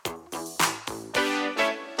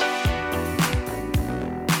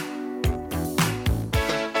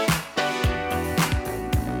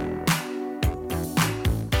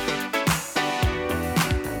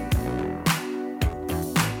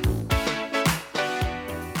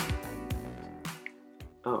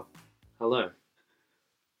Hello.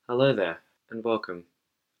 Hello there, and welcome.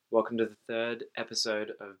 Welcome to the third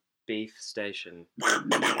episode of Beef Station.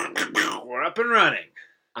 We're up and running.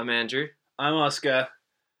 I'm Andrew, I'm Oscar.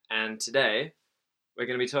 and today we're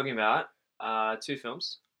going to be talking about two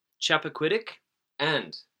films, Chappaquiddick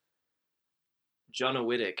and John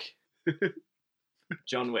Wick.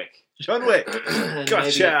 John Wick. John Wick. And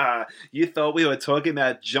Gotcha. You thought we were talking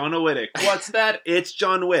about John Wick. What's that? It's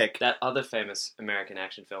John Wick. That other famous American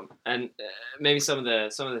action film, and maybe some of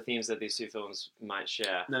the themes that these two films might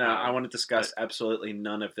share. No, I want to discuss absolutely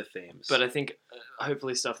none of the themes. But I think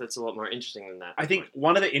hopefully stuff that's a lot more interesting than that. I think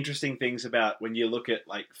one of the interesting things about when you look at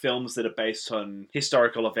like films that are based on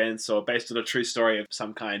historical events or based on a true story of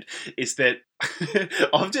some kind is that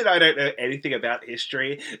often I don't know anything about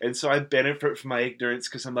history, and so I benefit from my ignorance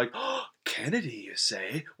because I'm like, oh, Kennedy, you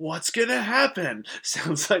say? What's gonna happen?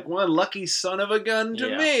 Sounds like one lucky son of a gun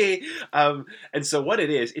to me. And so what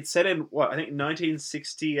it is, it's set in, I think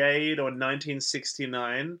 1968 or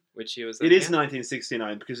 1969. Which year was that? It is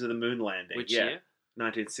 1969 because of the moon landing. Which year?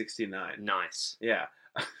 1969. Nice. Yeah.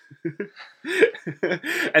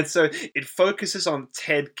 And so it focuses on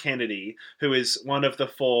Ted Kennedy, who is one of the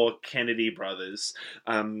four Kennedy brothers,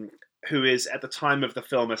 who is at the time of the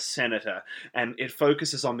film a senator, and it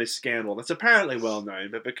focuses on this scandal that's apparently well known,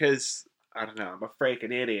 but because I don't know, I'm a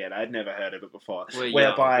freaking idiot, I'd never heard of it before.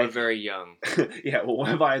 We're very young. Yeah, well,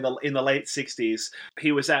 whereby in the late 60s,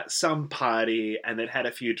 he was at some party and had had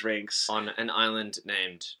a few drinks On an island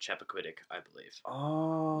named Chappaquiddick, I believe.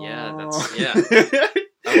 Oh, Yeah.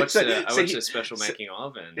 I watched a special making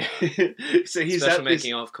of, and so he's special at this,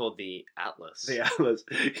 making of called The Atlas. The Atlas.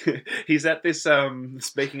 He's at this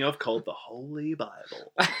speaking of, called the Holy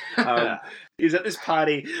Bible. He's at this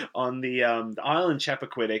party on the island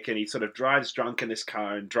Chappaquiddick, and he sort of drives drunk in this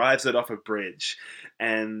car and drives it off a bridge,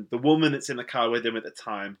 and the woman that's in the car with him at the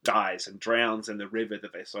time dies and drowns in the river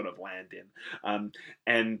that they sort of land in.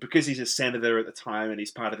 And because he's a senator at the time and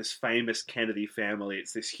he's part of this famous Kennedy family,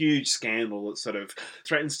 it's this huge scandal that sort of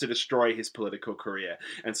threatens to destroy his political career.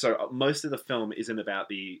 And so most of the film isn't about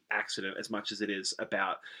the accident as much as it is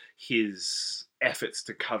about his efforts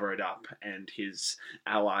to cover it up and his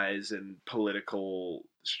allies and political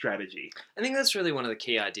strategy. I think that's really one of the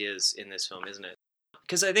key ideas in this film, isn't it?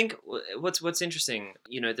 Because I think what's interesting,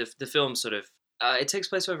 the film sort of it takes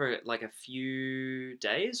place over like a few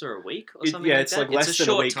days or a week or something. Yeah, like it's that. like less than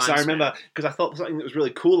a week. So I remember because I thought something that was really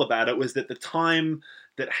cool about it was that the time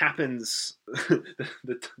that happens,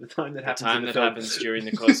 the time that happens during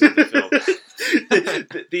the course of the film,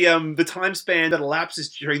 the time span that elapses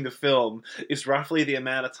during the film is roughly the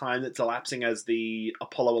amount of time that's elapsing as the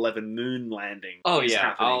Apollo 11 moon landing. Is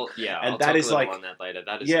happening. I'll talk a little on that later.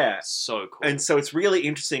 That is so cool. And so it's really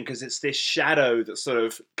interesting because it's this shadow that sort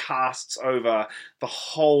of casts over the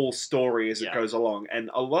whole story as it goes along.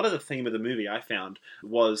 And a lot of the theme of the movie I found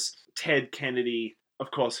was Ted Kennedy. Of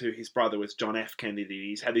course, who his brother was John F. Kennedy.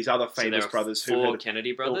 He's had these other famous brothers who four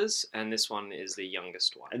Kennedy brothers, and this one is the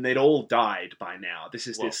youngest one. And they'd all died by now.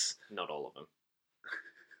 Not all of them.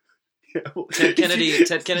 Yeah.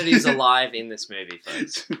 Ted Kennedy's alive in this movie,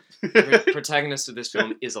 folks. The protagonist of this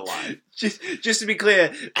film is alive. Just to be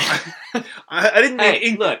clear, I didn't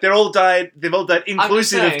mean look. They've all died,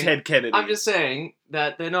 inclusive of Ted Kennedy. I'm just saying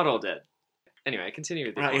that they're not all dead. Anyway, continue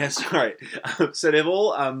with the Right, sorry. So they've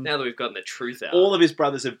all... now that we've gotten the truth out. All of his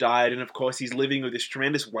brothers have died, and of course he's living with this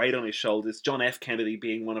tremendous weight on his shoulders. John F. Kennedy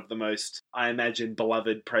being one of the most, I imagine,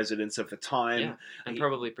 beloved presidents of the time. Yeah, and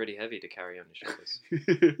probably pretty heavy to carry on his shoulders.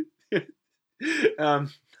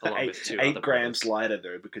 Along with two 8 other grams brothers. lighter,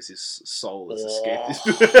 though, because his soul has escaped.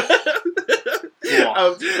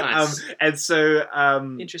 Nice. And so...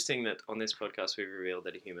 Interesting that on this podcast we revealed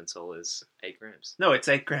that a human soul is 8 grams. No, it's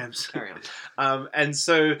 8 grams. Carry on. And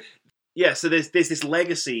so... Yeah, so there's this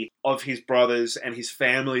legacy of his brothers and his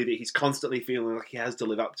family that he's constantly feeling like he has to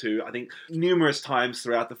live up to. I think numerous times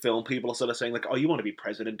throughout the film, people are sort of saying like, oh, you want to be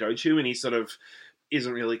president, don't you? And he sort of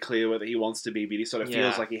isn't really clear whether he wants to be, but he sort of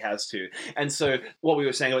feels like he has to. And so what we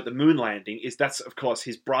were saying about the moon landing is that's, of course,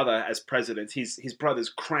 his brother as president, his brother's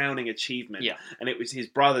crowning achievement. Yeah. And it was his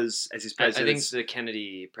brothers as his president. I think the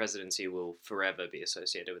Kennedy presidency will forever be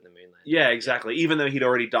associated with the moon landing. Yeah, exactly. Even though he'd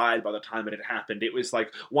already died by the time it had happened, it was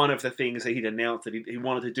like one of the things that he'd announced that he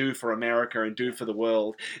wanted to do for America and do for the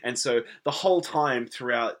world. And so the whole time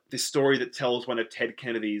throughout this story that tells one of Ted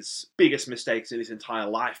Kennedy's biggest mistakes in his entire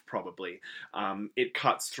life, probably, it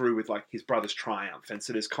cuts through with like his brother's triumph, and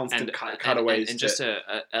so there's constant cutaways. And just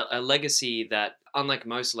a legacy that, unlike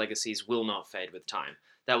most legacies, will not fade with time.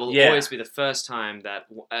 That will always be the first time that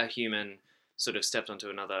a human sort of stepped onto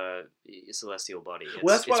another celestial body.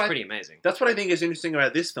 Well, It's pretty amazing. That's what I think is interesting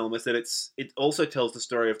about this film, is that it also tells the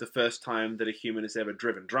story of the first time that a human has ever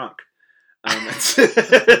driven drunk. Nice.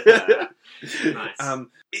 It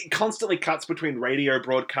constantly cuts between radio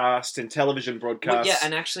broadcasts and television broadcasts. Well, yeah,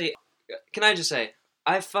 and actually, can I just say,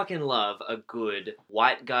 I fucking love a good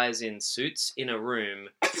white guys in suits in a room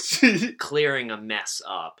clearing a mess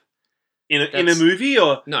up. In a movie,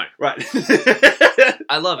 or no, right?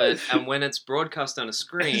 I love it, and when it's broadcast on a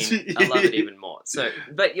screen, I love it even more. So,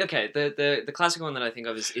 but okay, the classic one that I think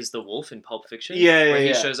of is the Wolf in Pulp Fiction. Yeah, where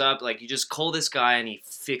he shows up, like you just call this guy and he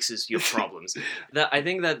fixes your problems. I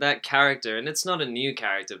think that character, and it's not a new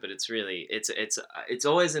character, but it's really it's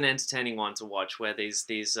always an entertaining one to watch. Where these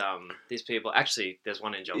people, actually, there's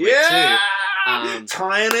one in John Wick too.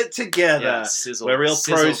 Tying it together. Yeah, sizzle, we're real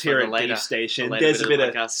sizzle pros here at Beef Station. There's a bit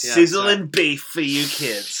of sizzle and beef for you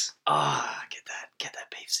kids. Get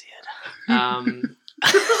that beef seared.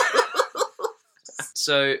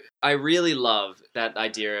 So I really love that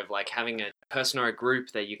idea of like having a person or a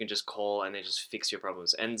group that you can just call and they just fix your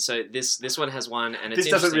problems. And so this one has one, and it's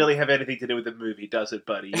this doesn't really have anything to do with the movie, does it,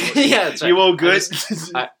 buddy? Yeah, that's right. You all good?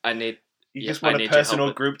 I need. You just want a person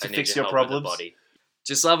or group to fix your problems.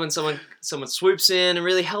 Just love when someone swoops in and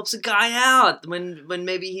really helps a guy out when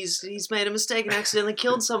maybe he's made a mistake and accidentally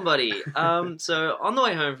killed somebody. So on the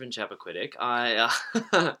way home from Chappaquiddick, I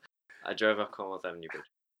drove up Commonwealth Avenue Bridge.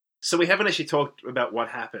 So we haven't actually talked about what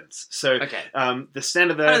happens. So okay. The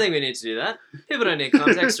standard. I don't think we need to do that. People don't need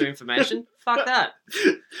context or information. Fuck that.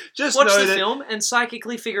 Just watch the film and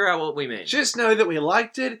psychically figure out what we mean. Just know that we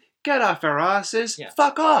liked it. Get off our asses. Yeah.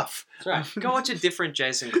 Fuck off. That's right. Go watch a different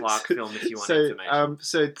Jason Clarke film if you want information.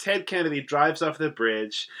 So Ted Kennedy drives off the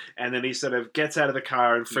bridge, and then he sort of gets out of the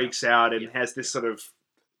car and freaks out, and has this sort of,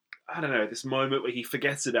 I don't know, this moment where he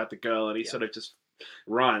forgets about the girl, and he sort of just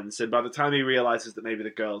runs. And by the time he realizes that maybe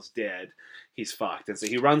the girl's dead, he's fucked. And so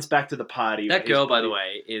he runs back to the party. That girl, by the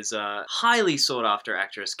way, is a highly sought after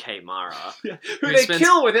actress, Kate Mara. Yeah. Who they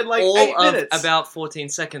kill within like 8 minutes. About 14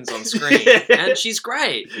 seconds on screen. And she's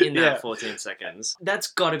great in that 14 seconds. That's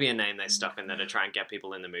got to be a name they stuck in there to try and get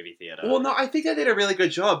people in the movie theater. Well, no, I think they did a really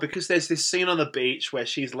good job, because there's this scene on the beach where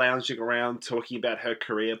she's lounging around talking about her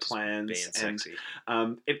career plans. Being sexy.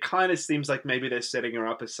 And it kind of seems like maybe they're setting her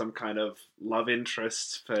up as some kind of love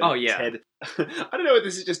interest for Ted. I don't know if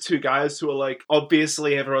this is just two guys who are like,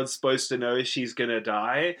 obviously everyone's supposed to know she's gonna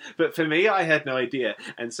die, but for me, I had no idea.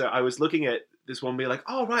 And so I was looking at this one, be like,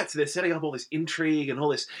 oh right, so they're setting up all this intrigue and all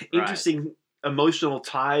this interesting emotional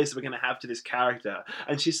ties we're gonna have to this character,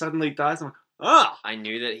 and she suddenly dies. I'm like, oh. I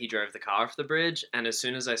knew that he drove the car off the bridge, and as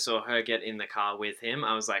soon as I saw her get in the car with him,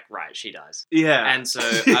 I was like, right, she dies. Yeah. And so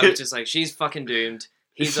I was just like, she's fucking doomed.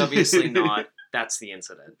 He's obviously not. That's the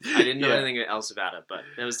incident. I didn't know anything else about it, but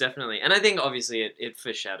there was definitely, and I think obviously it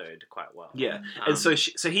foreshadowed quite well. Yeah, and so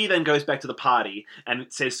he then goes back to the party and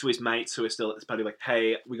says to his mates who are still at this party, like,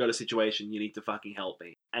 "Hey, we got a situation. You need to fucking help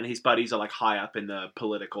me." And his buddies are like high up in the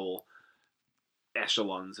political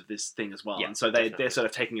echelons of this thing as well, and so they're sort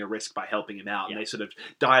of taking a risk by helping him out, and they sort of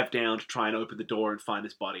dive down to try and open the door and find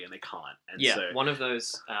his body, and they can't. And so, one of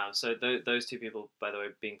those. So those two people, by the way,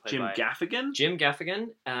 being played by Jim Gaffigan,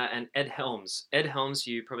 and Ed Helms. Ed Helms,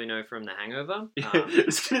 you probably know from The Hangover. I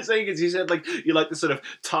was gonna say, because you said like you like the sort of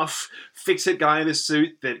tough fix-it guy in a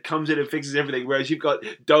suit that comes in and fixes everything, whereas you've got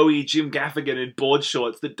doughy Jim Gaffigan in board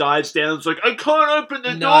shorts that dives down. It's like, I can't open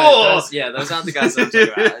the door. Those aren't the guys I'm talking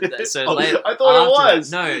about. So I thought it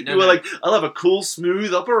was. No, you were like, I'll have a cool,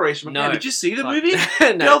 smooth operation. No, did you see the movie?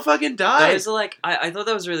 They'll fucking die. Those are like, I thought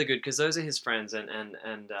that was really good because those are his friends, and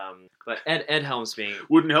but Ed Helms being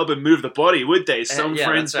wouldn't help him move the body, would they? Some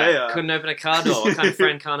friends there couldn't open a car door. What kind of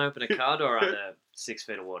friend can't open a car door under 6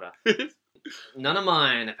 feet of water? None of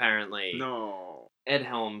mine, apparently. No. Ed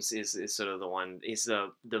Helms is sort of the one. He's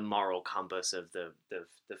the moral compass of the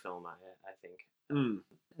film. I think. Mm.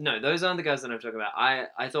 No, those aren't the guys that I'm talking about.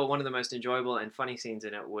 I thought one of the most enjoyable and funny scenes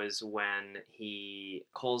in it was when he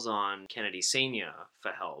calls on Kennedy Sr.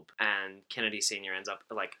 for help, and Kennedy Sr. ends up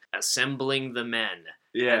like assembling the men.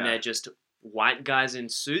 Yeah. And they're just white guys in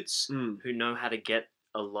suits who know how to get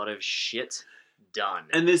a lot of shit done.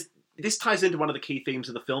 And this ties into one of the key themes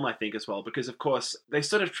of the film, I think, as well, because, of course, they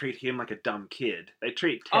sort of treat him like a dumb kid. They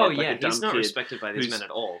treat Ted like a dumb kid. He's not respected by these men at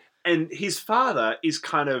all. And his father is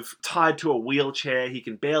kind of tied to a wheelchair. He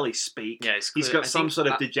can barely speak. Yeah, he's got some sort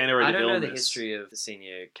of degenerative illness. I don't know the history of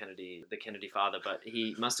the Kennedy father, but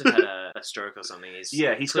he must have had a stroke or something.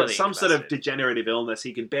 He's got some sort of degenerative illness.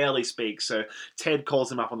 He can barely speak, so Ted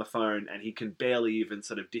calls him up on the phone, and he can barely even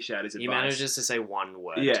sort of dish out his advice. He manages to say one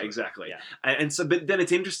word. Yeah, exactly. Yeah. And so, but then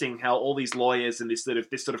it's interesting how all these lawyers and this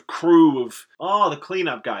sort of crew of the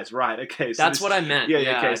cleanup guys, right? Okay, so that's what I meant.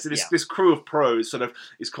 Yeah. Okay, so this crew of pros sort of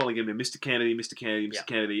is calling him Mr. Kennedy, Mr. Kennedy, Mr.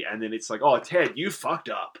 Kennedy, and then it's like, oh, Ted, you fucked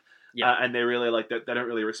up. Yeah. And they're really like that. They don't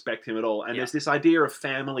really respect him at all. And there's this idea of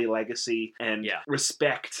family legacy and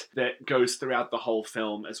respect that goes throughout the whole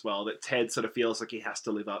film as well, that Ted sort of feels like he has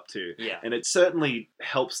to live up to. Yeah. And it certainly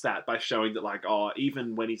helps that by showing that, like,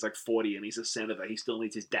 even when he's like 40 and he's a senator, he still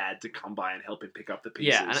needs his dad to come by and help him pick up the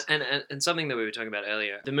pieces. Yeah, and something that we were talking about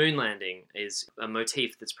earlier, the moon landing is a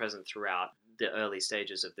motif that's present throughout the early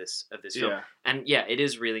stages of this film. And it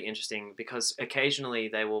is really interesting because occasionally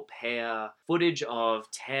they will pair footage of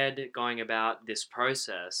Ted going about this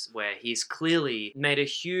process where he's clearly made a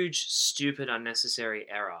huge, stupid, unnecessary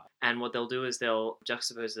error. And what they'll do is they'll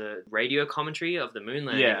juxtapose the radio commentary of the moon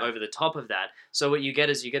landing over the top of that. So what you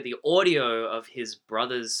get is the audio of his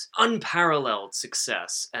brother's unparalleled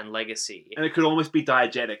success and legacy. And it could almost be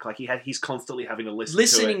diegetic, like he's constantly having to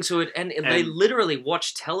listening to it. And they literally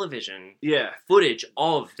watch television. Yeah. Footage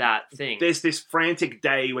of that thing. There's this frantic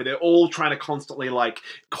day where they're all trying to constantly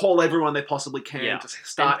call everyone they possibly can to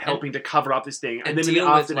start helping to cover up this thing, and then in the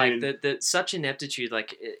afternoon, the such ineptitude,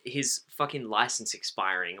 his fucking license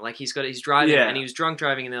expiring, he's driving and he was drunk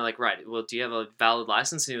driving, and they're like, right, well, do you have a valid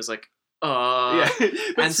license? And he was like,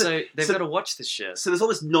 and so they've got to watch this shit. So there's all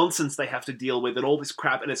this nonsense they have to deal with and all this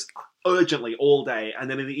crap, and it's urgently all day, and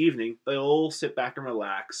then in the evening they all sit back and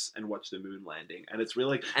relax and watch the moon landing, and it's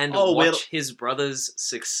really watch his brother's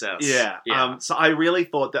success. So I really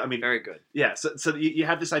thought that, very good. So you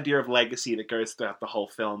have this idea of legacy that goes throughout the whole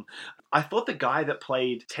film. I thought the guy that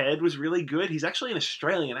played Ted was really good. He's actually an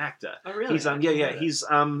Australian actor. Oh really? He's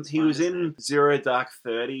he was in Zero Dark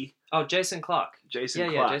 30. Oh, Jason Clarke. Jason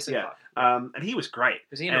Clarke. And he was great.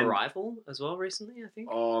 Was he in Arrival as well recently, I think?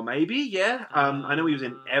 Oh, maybe, yeah. I know he was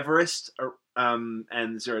in Everest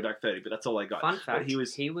and Zero Dark 30, but that's all I got. Fun fact,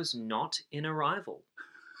 he was not in Arrival.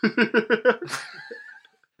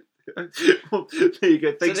 Well, there you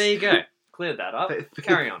go. Thanks. So there you go. Cleared that up.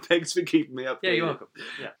 Carry on. Thanks for keeping me up. Yeah, you're welcome.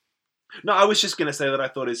 Yeah. No, I was just going to say that I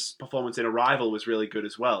thought his performance in Arrival was really good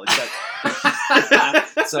as well.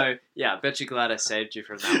 So, I bet you're glad I saved you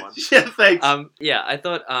from that one. Yeah, thanks. I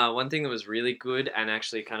thought one thing that was really good and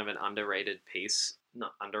actually kind of an underrated piece,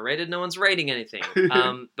 not underrated, no one's rating anything,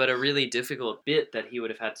 but a really difficult bit that he would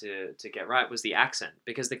have had to get right was the accent,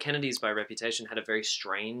 because the Kennedys, by reputation, had a very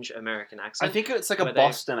strange American accent. I think it's like a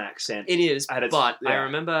Boston accent. It is, but I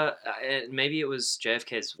remember, maybe it was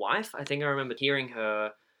JFK's wife, I think I remember hearing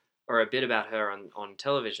her, or a bit about her on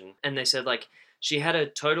television, and they said she had a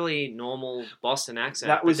totally normal Boston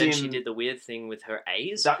accent, but then she did the weird thing with her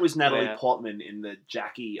A's. That was Natalie Portman in the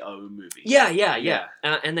Jackie O movie. Yeah.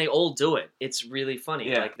 And they all do it. It's really funny.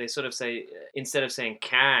 Yeah. They sort of say, instead of saying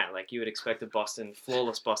 "can," you would expect a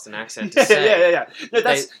flawless Boston accent to say. Yeah. No,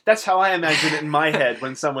 that's how I imagine it in my head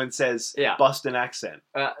when someone says Boston accent.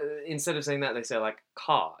 Instead of saying that, they say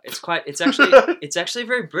car. It's actually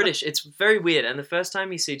very British. It's very weird. And the first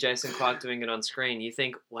time you see Jason Clarke doing it on screen, you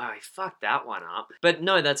think, wow, he fucked that one up. But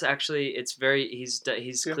no, that's actually,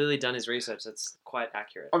 he's clearly done his research. That's quite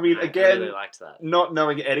accurate. I mean, I really liked that. Not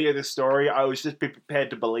knowing any of the story, I was just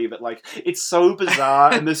prepared to believe it. It's so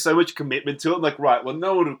bizarre and there's so much commitment to it. Right, well,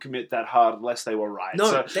 no one would commit that hard unless they were right. No,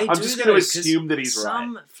 so they I'm just going to assume that he's right.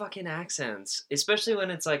 Some fucking accents, especially when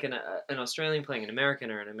it's an Australian playing an American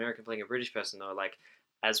or an American playing a British person, though,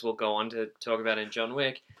 as we'll go on to talk about in John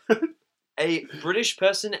Wick, a British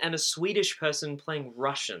person and a Swedish person playing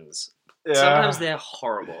Russians. Yeah. Sometimes they're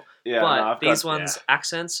horrible. Yeah, but these ones,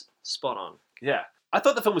 accents, spot on. Yeah. I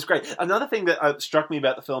thought the film was great. Another thing that struck me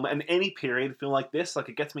about the film, and any period film like this,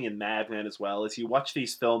 it gets me in Mad Men as well, is you watch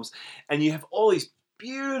these films and you have all these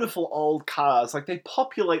beautiful old cars. They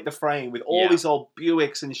populate the frame with all these old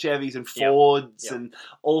Buicks and Chevys and Fords and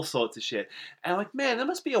all sorts of shit. And man, there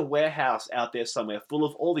must be a warehouse out there somewhere full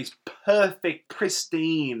of all these perfect,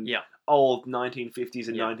 pristine, old 1950s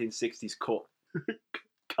and 1960s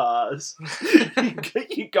cars.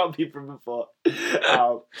 You got me from before.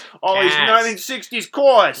 All these 1960s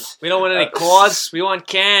cars. We don't want any cars. We want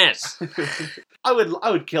cars. I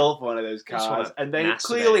would kill for one of those cars, and they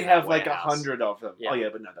clearly have 100 of them. Yeah. Oh yeah,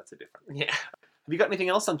 but no, that's a different. Yeah. Have you got anything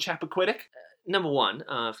else on Chappaquiddick? Number one,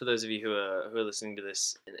 for those of you who are listening to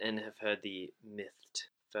this and have heard the mythed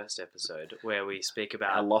first episode where we speak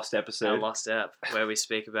about Our lost episode. our lost ep, where we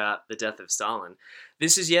speak about the death of Stalin.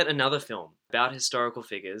 This is yet another film about historical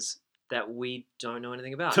figures that we don't know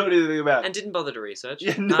anything about. Don't know anything about. And didn't bother to research.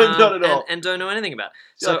 Yeah, no, not at all. And don't know anything about.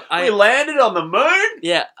 So So we landed on the moon?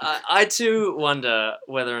 yeah, I too wonder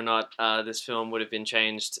whether or not this film would have been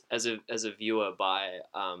changed as a viewer by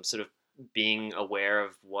sort of being aware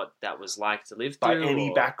of what that was like to live By through. any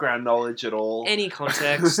or background knowledge at all. any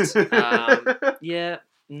context. Yeah,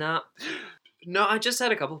 nah. No, I just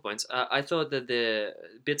had a couple of points. I thought that the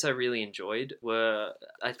bits I really enjoyed were,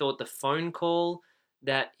 I thought the phone call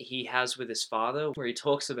that he has with his father, where he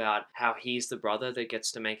talks about how he's the brother that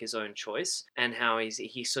gets to make his own choice, and how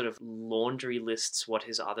he sort of laundry lists what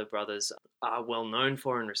his other brothers are well known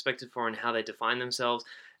for and respected for, and how they define themselves.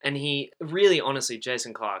 And he really, honestly,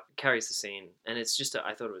 Jason Clarke carries the scene, and it's just,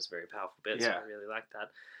 I thought it was a very powerful bit, so Yeah. I really liked that.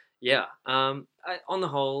 Yeah, on the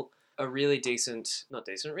whole, a really decent, not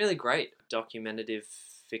decent, really great documentative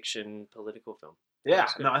fiction political film. Yeah,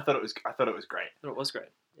 That's good. no, I thought it was great. I thought it was great.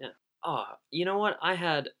 Yeah. Oh, you know what? I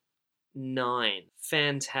had 9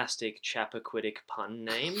 fantastic Chappaquiddick pun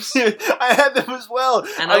names, I had them as well.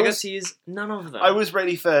 and I got to use none of them. I was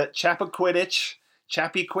ready for Chappa Quidditch,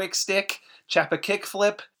 Chappy Quick Stick, Chappa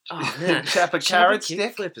Kickflip, Oh man, Chappa Carrot Stick.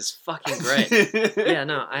 Kickflip is fucking great. Yeah,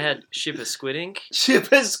 no, I had Shipper Squidink,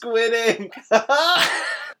 Chippa Squidding.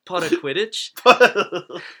 Potter Quidditch,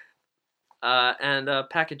 and a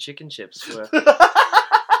pack of chicken chips. Were...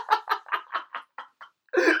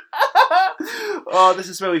 Oh, this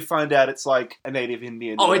is where we find out it's like a native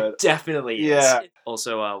Indian Oh, word. it definitely is. Yeah.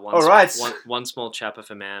 Also, one, All right. one small chapper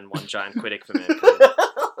for man, one giant Quiddick for man.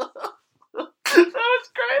 That was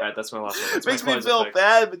great. Alright, that's my last one. That's my Makes me close feel effect.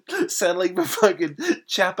 bad but settling for fucking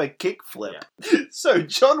Chappa Kickflip. So,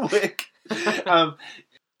 John Wick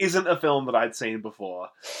isn't a film that I'd seen before,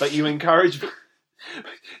 but you encourage me.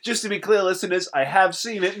 Just to be clear, listeners, I have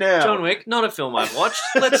seen it now. John Wick, not a film I've watched.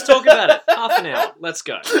 Let's talk about it. Half an hour. Let's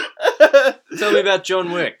go. Tell me about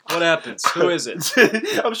John Wick. What happens? Who is it?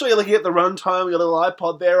 I'm sure you're looking at the runtime, your little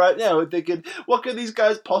iPod there right now, and thinking, what could these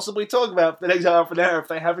guys possibly talk about for the next half an hour if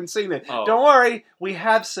they haven't seen it? Oh. Don't worry, we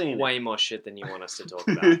have seen Way more shit than you want us to talk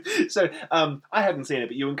about. it. So, I hadn't seen it,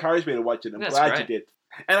 but you encouraged me to watch it. I'm That's glad great. you did.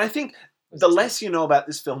 And I think the less you know about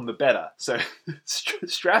this film, the better. So,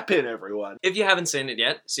 strap in, everyone. If you haven't seen it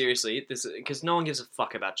yet, seriously, this because no one gives a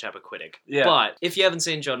fuck about Chappaquiddick. Yeah. But if you haven't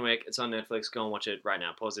seen John Wick, it's on Netflix. Go and watch it right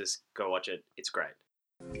now. Pause this. Go watch it. It's great.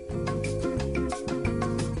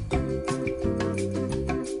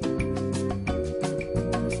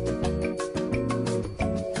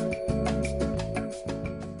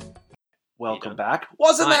 Welcome back.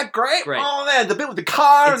 Wasn't Right, that great? great. Oh man, the bit with the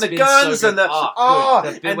car It's and the been guns so and good. the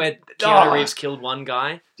good. The bit and- where Keanu oh. Reeves killed one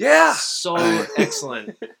guy. yeah. So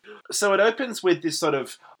excellent. So it opens with this sort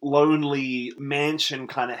of lonely mansion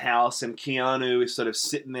kind of house, and Keanu is sort of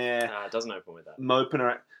sitting there It doesn't open with that. moping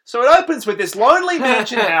around. So it opens with this lonely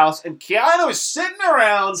mansion house, and Keanu is sitting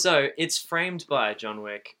around. So it's framed by John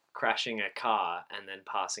Wick crashing a car and then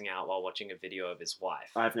passing out while watching a video of his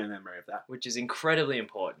wife. I have no memory of that. Which is incredibly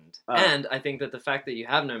important. Oh. And I think that the fact that you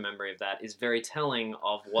have no memory of that is very telling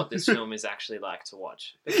of what this film is actually like to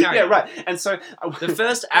watch. But carry Yeah, on. right. And so The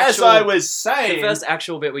first as actual, I was saying, the first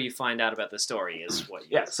actual bit where you find out about the story is what you...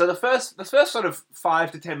 yeah. So the first sort of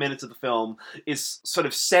 5 to 10 minutes of the film is sort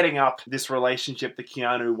of setting up this relationship that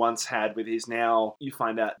Keanu once had with his now, you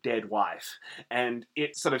find out, dead wife, and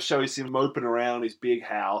it sort of shows him moping around his big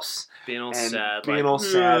house. Being all And sad. being like, all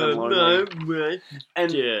sad and lonely. no.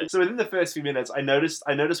 And Yeah. so within the first few minutes, I noticed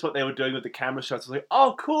what they were doing with the camera shots. I was like,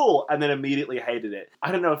 oh, cool. And then immediately hated it.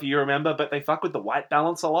 I don't know if you remember, but they fuck with the white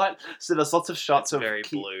balance a lot. So there's lots of shots It's of... very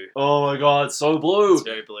blue. Oh my god, so blue. It's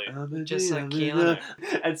very blue. Just like Keanu.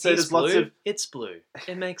 And so He's there's blue. lots of... It's blue.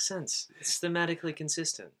 It makes sense. It's thematically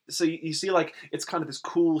consistent. So you see, like, it's kind of this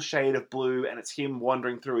cool shade of blue, and it's him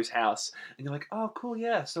wandering through his house. And you're like, oh, cool,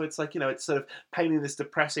 yeah. So it's like, it's sort of painting this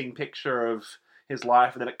depressing picture of his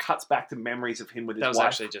life, and then it cuts back to memories of him with his That was wife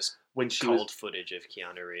actually just when she cold footage of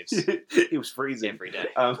Keanu Reeves it was freezing every day.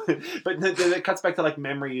 but then it cuts back to like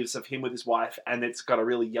memories of him with his wife, and it's got a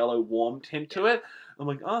really yellow warm tint to it. I'm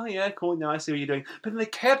like, oh yeah, cool, now I see what you're doing. But then they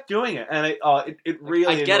kept doing it, and it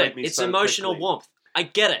really I get annoyed it. me It's so emotional quickly. warmth. I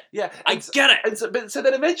get it. Yeah, I get it. And so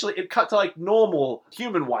then eventually it cut to like normal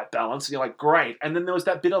human white balance, and you're like, great. And then there was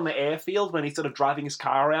that bit on the airfield when he's sort of driving his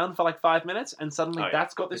car around for like 5 minutes, and suddenly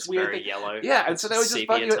that's got this it's weird very thing. yellow. Yeah, and so they were just sepia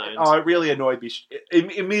fucking. toned. Oh, it really annoyed me.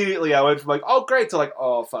 Immediately, I went from like, oh great, to like,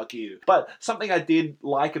 oh fuck you. But something I did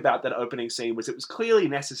like about that opening scene was it was clearly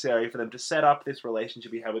necessary for them to set up this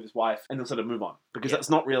relationship he had with his wife, and then sort of move on, because that's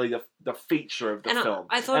not really the feature of the film.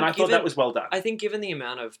 I thought that was well done. I think given the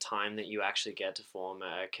amount of time that you actually get to form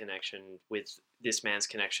a connection with this man's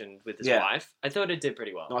connection with his wife, I thought it did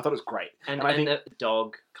pretty well. No, I thought it was great. And I think the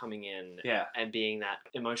dog coming in and being that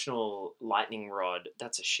emotional lightning rod,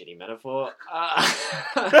 that's a shitty metaphor.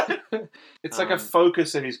 It's like a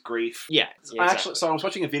focus of his grief. Yeah, exactly. Actually, so I was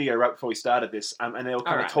watching a video right before we started this, and they were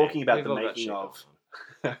kind of talking about the making of.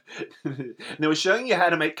 And they were showing you how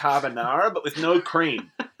to make carbonara, but with no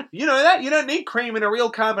cream. You know that? You don't need cream in a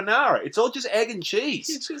real carbonara. It's all just egg and cheese.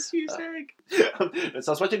 You just use egg. So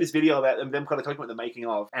I was watching this video about them kind of talking about the making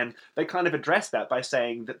of, and they kind of addressed that by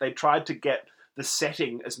saying that they tried to get the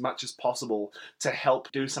setting as much as possible to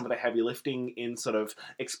help do some of the heavy lifting in sort of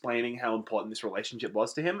explaining how important this relationship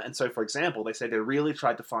was to him. And so, for example, they said they really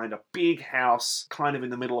tried to find a big house kind of in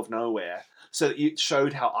the middle of nowhere, so that it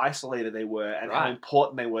showed how isolated they were and how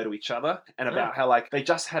important they were to each other, and about how like they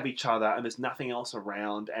just have each other and there's nothing else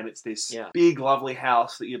around, and it's this big lovely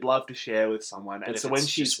house that you'd love to share with someone. But and so when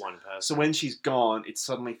she's one person, so when she's gone, it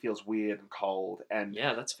suddenly feels weird and cold. And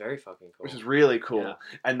that's very fucking cool. Which is really cool. Yeah.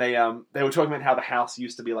 And they were talking about how the house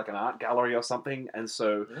used to be like an art gallery or something, and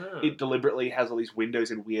so it deliberately has all these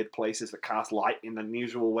windows in weird places that cast light in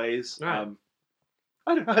unusual ways. Right.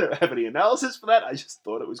 I don't have any analysis for that. I just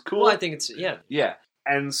thought it was cool. Well, I think it's yeah.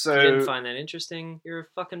 And so if you didn't find that interesting, you're a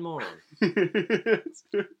fucking moron. But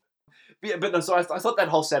no, so I thought that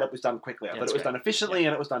whole setup was done quickly. I thought it was done efficiently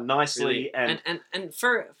and it was done nicely. Really. And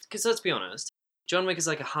because let's be honest, John Wick is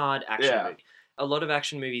like a hard action movie. A lot of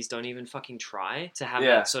action movies don't even fucking try to have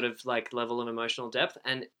that sort of like level of emotional depth,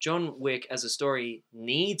 and John Wick as a story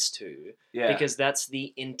needs to, because that's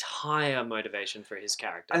the entire motivation for his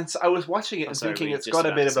character. And so I was watching it and thinking it's got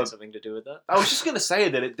a bit of something to do with that. I was just going to say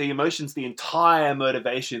that the emotion's the entire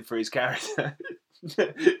motivation for his character.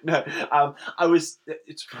 No, I was.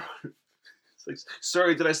 It's like,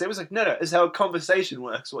 sorry, did I say? It was like, no, it's how a conversation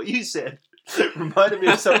works. What you said reminded me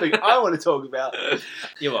of something I want to talk about.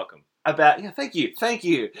 You're welcome. Thank you.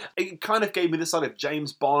 It kind of gave me this sort of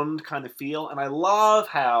James Bond kind of feel, and I love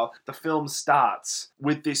how the film starts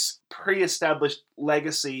with this pre-established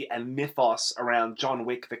legacy and mythos around John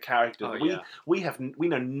Wick, the character that we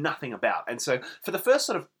know nothing about. And so for the first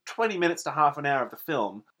sort of 20 minutes to half an hour of the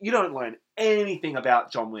film, you don't learn anything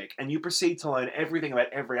about John Wick, and you proceed to learn everything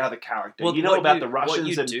about every other character. Well, you know about the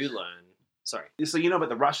Russians. What you do learn. Sorry. So you know about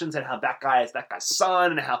the Russians and how that guy is that guy's son,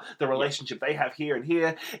 and how the relationship they have here and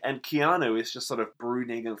here, and Keanu is just sort of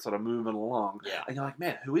brooding and sort of moving along. Yeah. And you're like,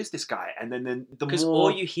 man, who is this guy? And then the because all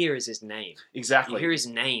you hear is his name. Exactly. You hear his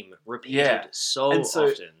name repeated so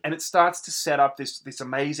often, and it starts to set up this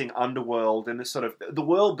amazing underworld, and this sort of the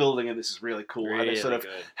world building, and this is really cool. Really how they sort of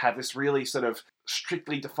good. have this really sort of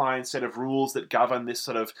strictly defined set of rules that govern this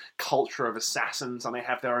sort of culture of assassins, and they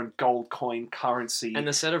have their own gold coin currency. And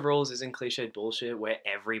the set of rules isn't cliched bullshit where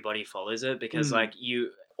everybody follows it, because like you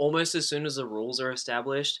almost as soon as the rules are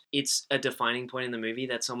established, it's a defining point in the movie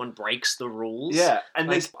that someone breaks the rules. Yeah, and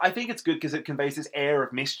like, I think it's good because it conveys this air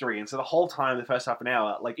of mystery. And so the whole time, the first half an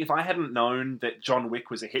hour, like if I hadn't known that John Wick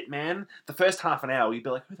was a hitman, the first half an hour, you'd be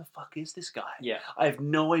like, who the fuck is this guy? Yeah. I have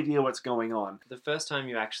no idea what's going on. The first time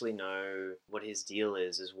you actually know what his deal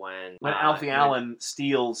is when Alfie Allen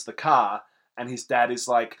steals the car. And his dad is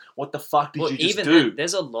like, what the fuck did you just do? Then,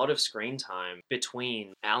 there's a lot of screen time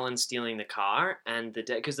between Alan stealing the car and the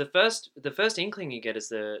dad. Because the first inkling you get is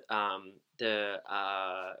the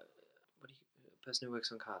person who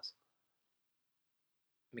works on cars?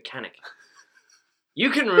 Mechanic. You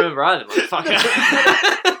can remember either, motherfucker.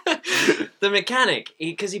 The mechanic,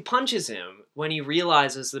 because he punches him when he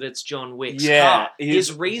realizes that it's John Wick's car.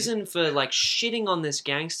 His reason for like shitting on this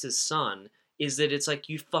gangster's son is that it's like,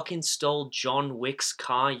 you fucking stole John Wick's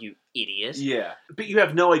car, you idiot. Yeah, but you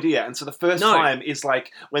have no idea. And so the first time is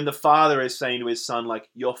like when the father is saying to his son, like,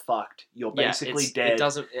 you're fucked. You're basically dead. It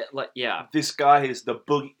doesn't, This guy is the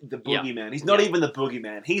boogeyman. He's not even the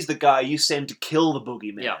boogeyman. He's the guy you send to kill the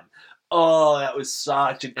boogeyman. Yeah. Oh, that was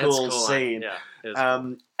such a cool scene. Yeah.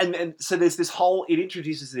 And so there's this whole, it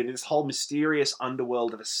introduces this whole mysterious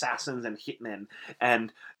underworld of assassins and hitmen,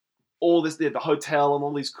 and all this, the hotel and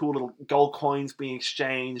all these cool little gold coins being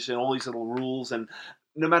exchanged and all these little rules, and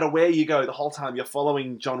no matter where you go, the whole time you're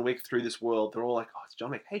following John Wick through this world, they're all like, "Oh, it's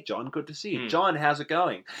John Wick. Hey, John, good to see you. John, how's it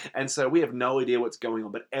going?" And so we have no idea what's going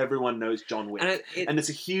on, but everyone knows John Wick, and it's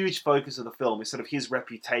a huge focus of the film. Is sort of his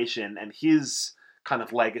reputation and his kind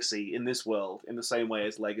of legacy in this world, in the same way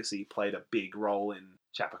as Legacy played a big role in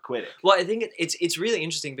Chappaquiddick. Well, I think it's really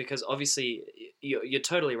interesting because obviously you're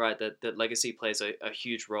totally right that Legacy plays a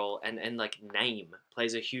huge role and like name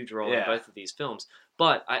plays a huge role in both of these films.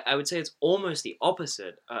 But I would say it's almost the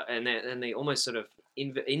opposite, and they almost sort of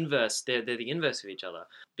inverse. They're the inverse of each other,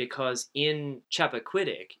 because in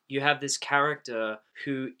Chappaquiddick you have this character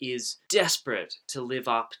who is desperate to live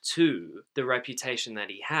up to the reputation that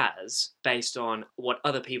he has based on what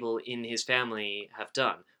other people in his family have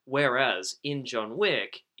done. Whereas in John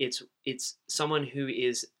Wick, it's someone who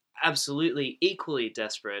is absolutely equally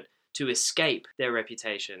desperate to escape their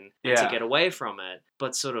reputation and to get away from it,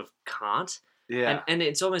 but sort of can't. Yeah. And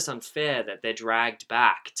it's almost unfair that they're dragged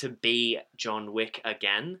back to be John Wick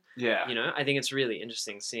again. Yeah. You know, I think it's really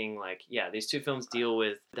interesting seeing, like, these two films deal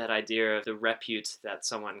with that idea of the repute that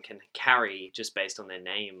someone can carry just based on their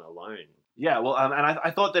name alone. Yeah, well, and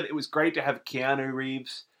I thought that it was great to have Keanu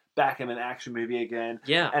Reeves back in an action movie again.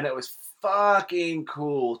 Yeah. And it was fucking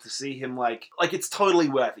cool to see him, like it's totally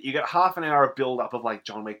worth it. You get half an hour of build-up of, like,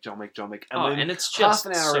 John Wick. And it's just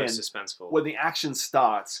half an hour suspenseful. When the action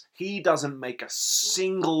starts, he doesn't make a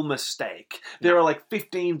single mistake. There are, like,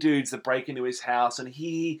 15 dudes that break into his house, and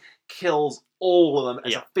he kills all of them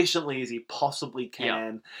as efficiently as he possibly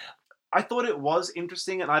can. I thought it was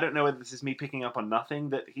interesting, and I don't know whether this is me picking up on nothing,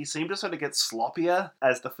 that he seemed to sort of get sloppier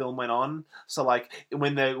as the film went on. So, like,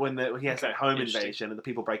 when he has that home invasion and the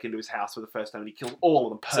people break into his house for the first time and he kills all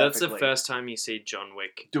of them perfectly. So that's the first time you see John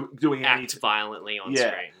Wick doing act violently on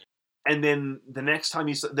screen. And then the next time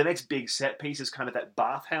the next big set piece is kind of that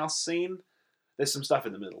bathhouse scene. There's some stuff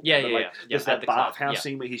in the middle. There's that bathhouse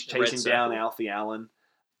scene where he's chasing down Alfie Allen,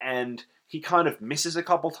 and he kind of misses a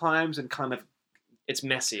couple times and kind of... It's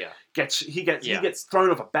messier. He gets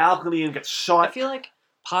thrown off a balcony and gets shot. I feel like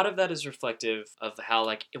part of that is reflective of how,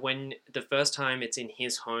 like, when the first time it's in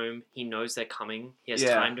his home, he knows they're coming. He has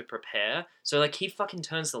time to prepare. So, like, he fucking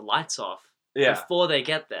turns the lights off before they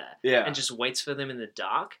get there. Yeah. And just waits for them in the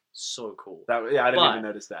dark. So cool. I didn't even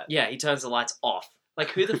notice that. Yeah, he turns the lights off.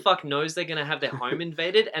 Like, who the fuck knows they're going to have their home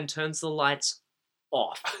invaded and turns the lights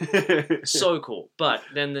off? So cool. But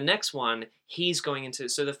then the next one, he's going into...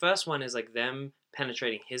 So the first one is, like, them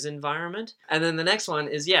penetrating his environment, and then the next one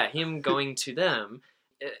is him going to them,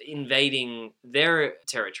 invading their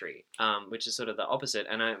territory, which is sort of the opposite.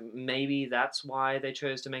 And maybe that's why they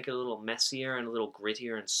chose to make it a little messier and a little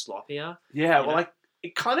grittier and sloppier. Like,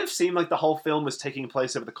 it kind of seemed like the whole film was taking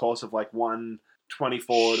place over the course of, like,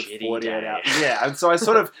 24 to 48 hours. Yeah, and so I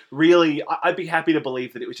sort of really... I'd be happy to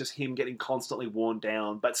believe that it was just him getting constantly worn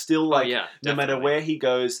down, but still, like, no matter where he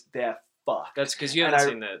goes, they're fucked. That's because you haven't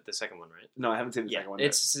seen the second one, right? No, I haven't seen the second one.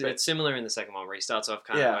 It's similar in the second one, where he starts off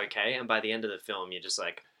kind of okay, and by the end of the film, you're just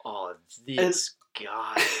like, oh, this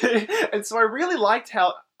guy. And so I really liked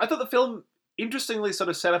how... I thought the film interestingly sort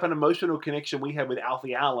of set up an emotional connection we had with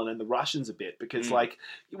Alfie Allen and the Russians a bit, because like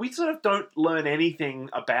we sort of don't learn anything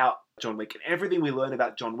about John Wick, and everything we learn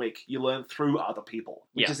about John Wick you learn through other people,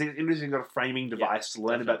 which is an interesting sort of framing device to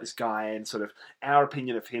learn about this guy, and sort of our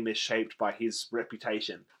opinion of him is shaped by his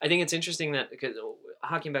reputation. I think it's interesting that, because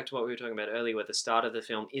harking back to what we were talking about earlier, where the start of the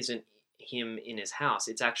film isn't him in his house,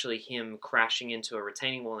 it's actually him crashing into a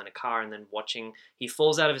retaining wall in a car and then watching, he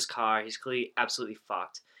falls out of his car, he's clearly absolutely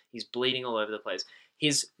fucked, he's bleeding all over the place.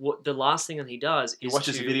 The last thing that he does is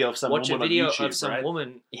watches a video of some woman on YouTube,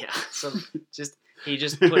 woman, he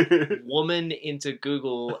just put woman into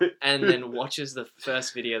Google and then watches the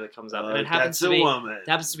first video that comes up, and it happens to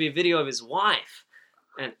be a video of his wife,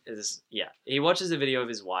 and he watches a video of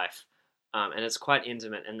his wife. And it's quite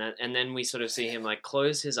intimate, and then we sort of see him like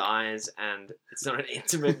close his eyes, and it's not an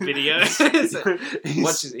intimate video.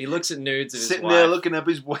 He looks at nudes of his wife, sitting there looking up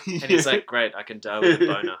his wife, and he's like, "Great, I can die with a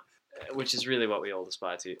boner," which is really what we all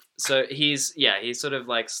aspire to. So he sort of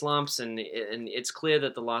like slumps, and it's clear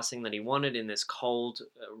that the last thing that he wanted in this cold,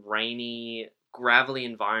 rainy, gravelly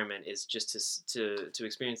environment is just to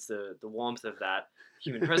experience the warmth of that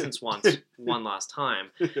human presence one last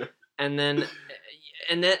time, but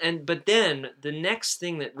then the next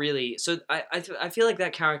thing that really... So I feel like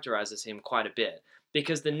that characterizes him quite a bit,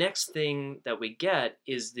 because the next thing that we get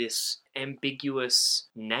is this ambiguous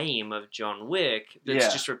name of John Wick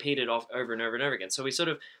that's just repeated over and over and over again. So we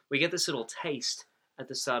get this little taste at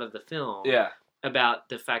the start of the film. Yeah. about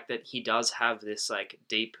the fact that he does have this like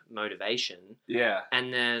deep motivation, Yeah.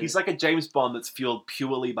 and then He's like a James Bond that's fueled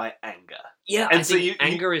purely by anger. yeah, and I so think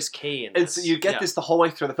anger is key in And this. so you get this the whole way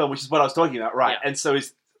through the film, which is what I was talking about, right? Yeah. And so you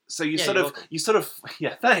Yeah, sort you're of welcome.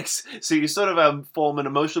 yeah, thanks. So you sort of form an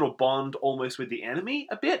emotional bond almost with the enemy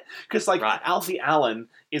a bit, because like Right. Alfie Allen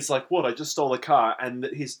is like, what? I just stole a car, and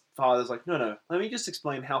his father's like, no, let me just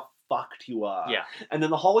explain how fucked you are. Yeah. And then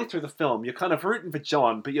the whole way through the film, you're kind of rooting for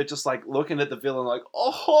John, but you're just like looking at the villain like,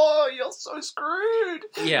 oh, you're so screwed.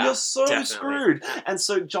 Yeah, You're so definitely. screwed. And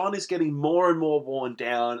so John is getting more and more worn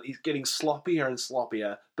down. He's getting sloppier and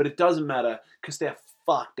sloppier, but it doesn't matter because they're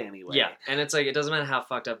fucked anyway. Yeah, and it's like it doesn't matter how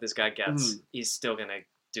fucked up this guy gets, Mm. he's still gonna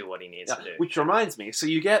do what he needs Yeah, to do. which reminds me, so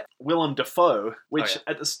you get Willem Dafoe, which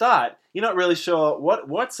Oh, at the start you're not really sure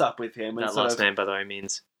what's up with him, and That sort last of, name, by the way,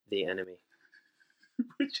 means the enemy.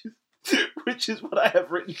 which is what I have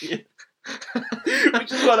written here.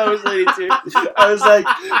 Which is what I was leading to. I was like,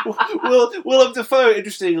 Willem Dafoe,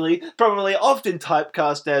 interestingly, probably often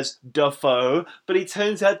typecast as Dafoe, but he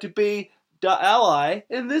turns out to be the ally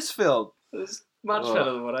in this film. It's much Oh.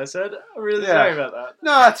 better than what I said. I'm really Yeah. sorry about that.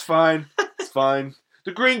 No, it's fine. It's fine.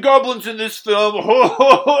 The Green Goblin's in this film.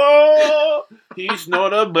 He's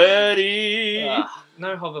not a baddie.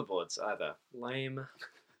 No hoverboards either. Lame.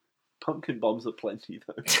 Pumpkin bombs are plenty,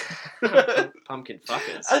 though. Pumpkin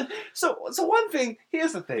fuckers. And so one thing,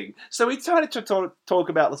 here's the thing. So we started to talk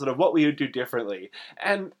about sort of what we would do differently.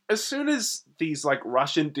 And as soon as these like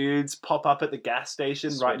Russian dudes pop up at the gas station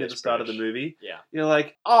right near the Swedish, start of the British. movie, Yeah. you're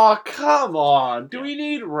like, oh, come on. Do Yeah. we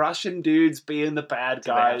need Russian dudes being the bad Do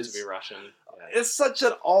they have guys? to be Russian? It's such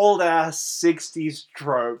an old ass 60s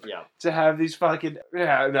trope Yeah. to have these fucking.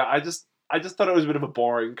 Yeah, no, I just thought it was a bit of a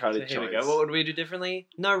boring kind So of here choice. we go. What would we do differently?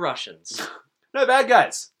 No Russians. No bad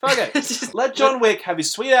guys. Fuck it. Just- Let John Wick have his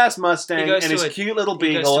sweet ass Mustang He goes and to his a- cute little He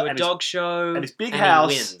beagle goes to a and his. dog show and his big and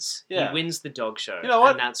house. He wins. Yeah. He wins the dog show. You know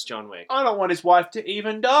what? And that's John Wick. I don't want his wife to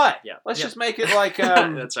even die. Yeah. Let's Yeah. just make it like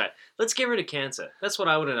That's right. Let's get rid of cancer. That's what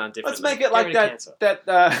I would have done differently. let's make it Get like rid of that cancer.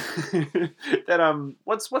 that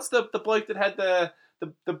what's the bloke that had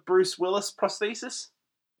the Bruce Willis prosthesis?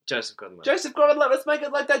 Joseph Gordon-Levitt. Joseph Gordon-Levitt. Let's make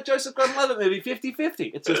it like that Joseph Gordon-Levitt movie,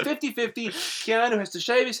 50-50. It says 50-50. Keanu has to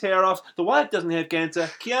shave his hair off. The wife doesn't have cancer.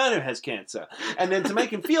 Keanu has cancer. And then to make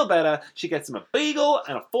him feel better, she gets him a Beagle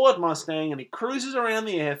and a Ford Mustang, and he cruises around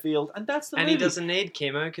the airfield, and that's the And movie. he doesn't need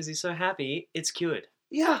chemo because he's so happy. It's cured.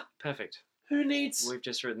 Yeah. Perfect. Who needs? We've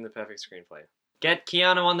just written the perfect screenplay. Get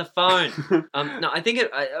Keanu on the phone. No, I think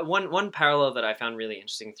one parallel that I found really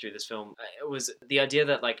interesting through this film was the idea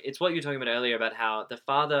that like it's what you were talking about earlier about how the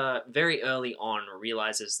father very early on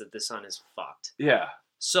realizes that the son is fucked. Yeah.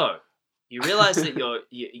 So you realize that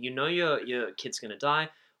your kid's gonna die.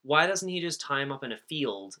 Why doesn't he just tie him up in a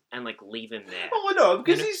field and like leave him there? Oh no,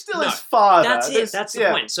 because You know- he's still no, his father. That's it. There's- That's the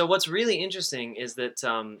yeah. point. So what's really interesting is that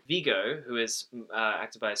Viggo, who is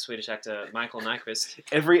acted by Swedish actor Michael Nyqvist,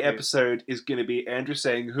 Every episode is going to be Andrew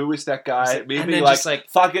saying, "Who is that guy?" And Me then being just like, like,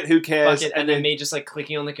 "Fuck it, who cares?" fuck it, and then me just like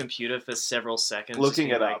clicking on the computer for several seconds, looking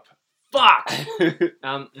just it being up.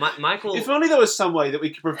 Fuck. Michael. If only there was some way that we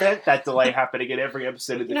could prevent that delay happening in every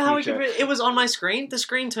episode of the You know how we future. could? It was on my screen. The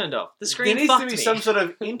screen turned off. The There screen needs fucked to be me. some sort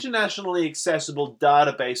of internationally accessible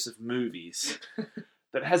database of movies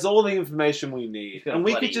that has all the information we need, You've got and a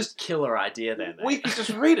we bloody could just killer idea there. Mate. we could just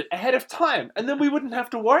read it ahead of time, and then we wouldn't have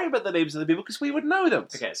to worry about the names of the people because we would know them.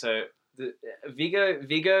 Okay, so the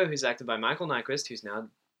Viggo, who's acted by Michael Nyqvist, who's now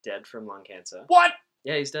dead from lung cancer. What?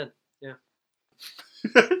 Yeah, he's dead. Yeah.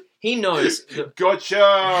 He knows. Gotcha!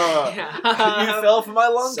 Yeah. You fell for my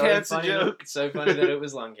lung So cancer funny joke. So funny that it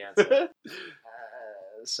was lung cancer.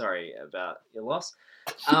 Sorry about your loss.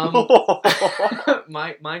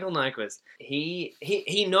 Michael Nyqvist,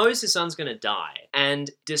 he knows his son's going to die, and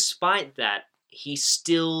despite that, he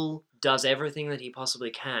still does everything that he possibly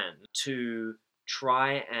can to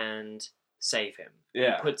try and save him.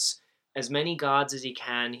 Yeah. He puts as many guards as he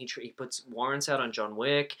can. He puts warrants out on John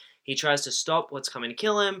Wick. He tries to stop what's coming to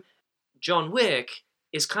kill him. John Wick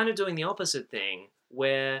is kind of doing the opposite thing,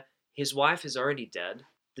 where his wife is already dead,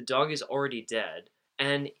 the dog is already dead,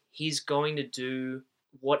 and he's going to do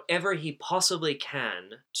whatever he possibly can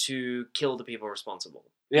to kill the people responsible.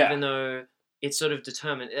 Yeah. Even though it's sort of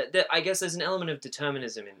determined. I guess there's an element of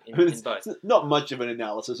determinism in both. It's not much of an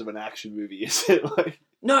analysis of an action movie, is it? Like,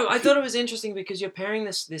 No, I thought it was interesting because you're pairing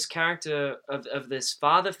this character of this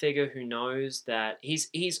father figure who knows that he's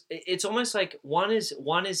it's almost like one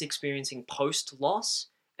is experiencing post loss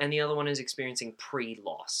and the other one is experiencing pre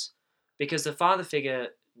loss, because the father figure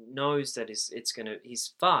knows that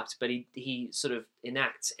he's fucked, but he sort of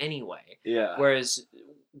enacts anyway. yeah. Whereas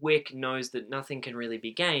Wick knows that nothing can really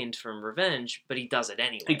be gained from revenge, but he does it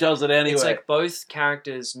anyway. He does it anyway. It's like both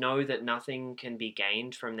characters know that nothing can be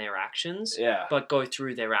gained from their actions, yeah. but go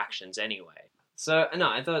through their actions anyway. So no,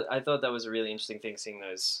 I thought that was a really interesting thing, seeing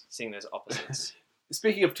those opposites.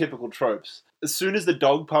 Speaking of typical tropes, as soon as the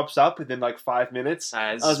dog pops up within like 5 minutes,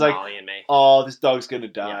 I was like, and me. "Oh, this dog's gonna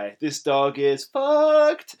die. Yeah. This dog is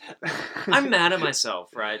fucked." I'm mad at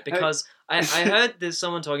myself, right? Because I heard there's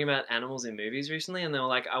someone talking about animals in movies recently, and they were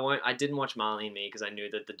like, I didn't watch Marley and Me because I knew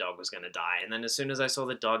that the dog was gonna die, and then as soon as I saw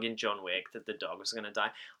the dog in John Wick, that the dog was gonna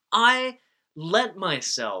die, I let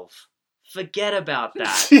myself forget about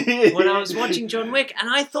that when I was watching John Wick, and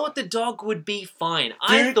I thought the dog would be fine.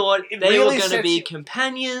 I thought they were going to be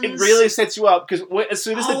companions. It really sets you up, because as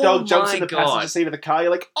soon as the dog jumps in the passenger seat of the car,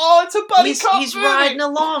 you're like, "Oh, it's a buddy cop He's movie. riding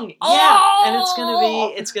along." Oh! Yeah, and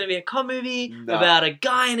it's gonna be a cop movie about a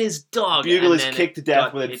guy and his dog. Bugle is kicked to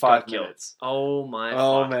death within 5 minutes. Oh my!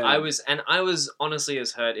 Oh fuck. man! I was honestly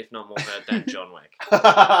as hurt, if not more hurt, than John Wick.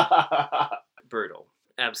 Brutal.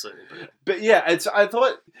 Absolutely brutal. But yeah, I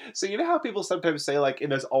thought, so you know how people sometimes say, like,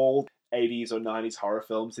 in those old 80s or 90s horror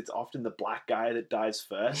films, it's often the black guy that dies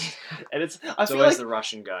first? And it's always like, the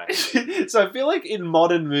Russian guy. So I feel like in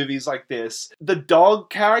modern movies like this, the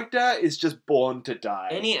dog character is just born to die.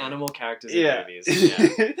 Any animal characters in movies.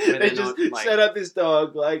 Yeah. They just set up this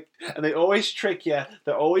dog, like, and they always trick you,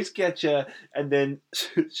 they always get you, and then,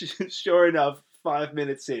 sure enough, 5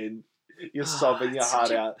 minutes in, you're sobbing your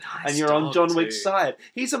heart out, and you're on John Wick's side.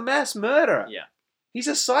 He's a mass murderer. Yeah. He's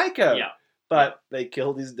a psycho. Yeah. But they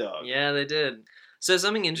killed his dog. Yeah, they did. So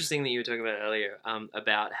something interesting that you were talking about earlier,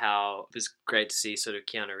 about how it was great to see sort of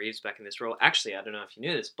Keanu Reeves back in this role. Actually, I don't know if you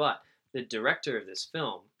knew this, but the director of this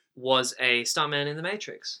film was a stuntman in The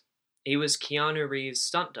Matrix. He was Keanu Reeves'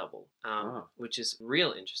 stunt double, which is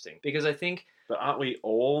real interesting, because I think... But aren't we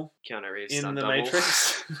all Keanu Reeves in stunt The double?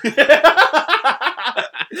 Matrix?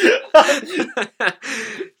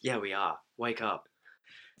 Yeah, we are. Wake up.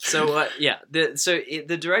 So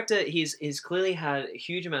the director, he's clearly had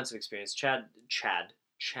huge amounts of experience. Chad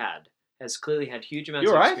has clearly had huge amounts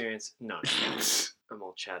of experience. No, I'm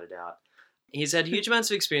all chatted out. He's had huge amounts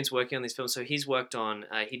of experience working on these films. So he's worked on.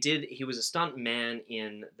 He was a stunt man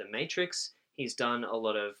in The Matrix. He's done a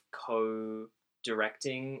lot of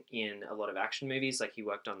co-directing in a lot of action movies. Like, he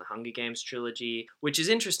worked on the Hunger Games trilogy, which is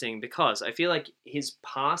interesting because I feel like his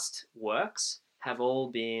past works have all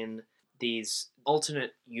been these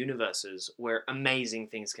alternate universes where amazing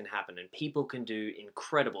things can happen and people can do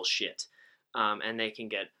incredible shit, and they can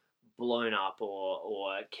get blown up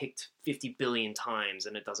or kicked 50 billion times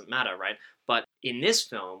and it doesn't matter, right? But in this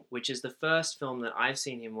film, which is the first film that I've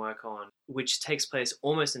seen him work on, which takes place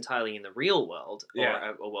almost entirely in the real world,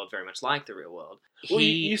 or a world very much like the real world. Well,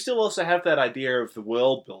 you still also have that idea of the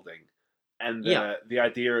world building and the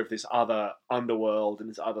idea of this other underworld and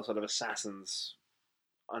this other sort of assassins,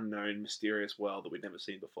 unknown, mysterious world that we'd never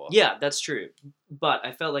seen before. Yeah, that's true. But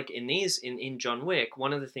I felt like in John Wick,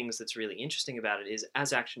 one of the things that's really interesting about it is,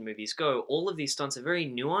 as action movies go, all of these stunts are very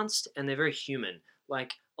nuanced and they're very human.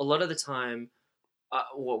 Like, a lot of the time,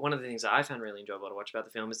 one of the things that I found really enjoyable to watch about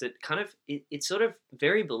the film is that kind of it's sort of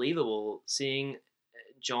very believable seeing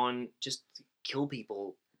John just kill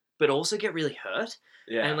people, but also get really hurt.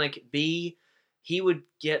 Yeah. And like he would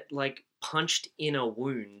get like punched in a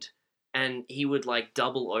wound, and he would like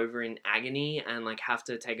double over in agony and like have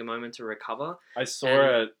to take a moment to recover. I saw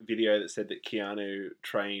a video that said that Keanu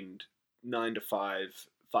trained 9 to 5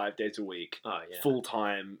 days a week, full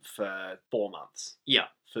time for 4 months. Yeah,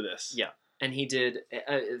 for this. Yeah, and he did.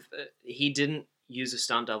 He didn't use a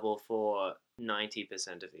stunt double for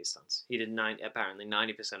 90% of these stunts. He did apparently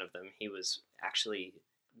 90% of them. He was actually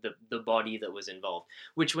the body that was involved.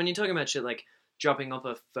 Which, when you're talking about shit like dropping off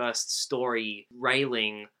a first story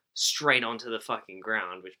railing straight onto the fucking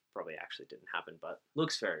ground, which probably actually didn't happen, but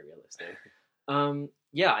looks very realistic.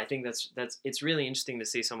 Yeah, I think that's it's really interesting to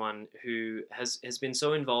see someone who has been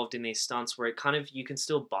so involved in these stunts where it kind of, you can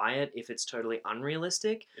still buy it if it's totally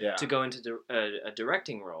unrealistic, to go into a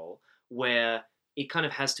directing role where it kind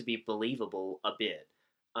of has to be believable a bit.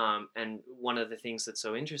 And one of the things that's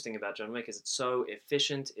so interesting about John Wick is it's so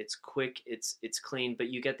efficient, it's quick, it's clean, but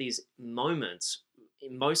you get these moments,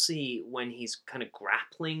 mostly when he's kind of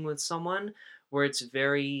grappling with someone, where it's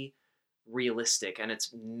very realistic and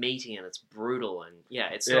it's meaty and it's brutal, and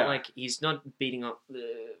it's not like he's not beating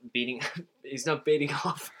he's not beating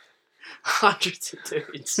off hundreds of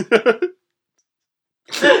dudes.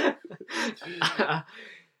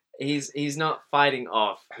 He's not fighting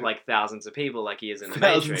off like thousands of people like he is in the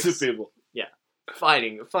Matrix. Thousands of people. Yeah.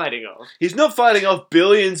 Fighting off. He's not fighting off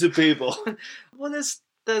billions of people. Well,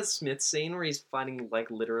 the Smith scene where he's fighting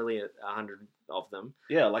like literally 100 of them.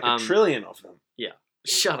 Yeah, like a trillion of them.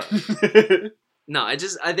 Shut up. No, I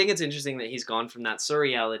think it's interesting that he's gone from that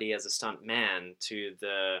surreality as a stunt man to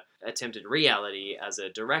the attempted reality as a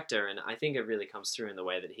director, and I think it really comes through in the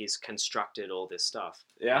way that he's constructed all this stuff.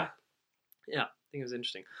 Yeah? Yeah, I think it was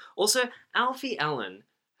interesting. Also, Alfie Allen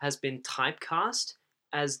has been typecast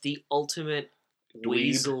as the ultimate Dweeb.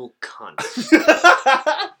 weasel cunt.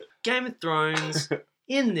 Game of Thrones,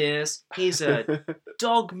 in this, he's a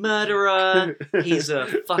dog murderer, he's a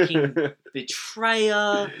fucking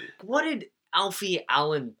betrayer. What did Alfie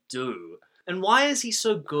Allen do? And why is he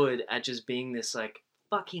so good at just being this, like,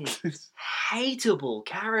 fucking hateable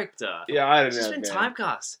character? Yeah, I don't He's know, just been man.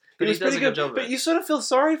 typecast. He But was he does pretty a good good, job of but it. you sort of feel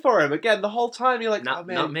sorry for him. Again, the whole time you're like, Not, oh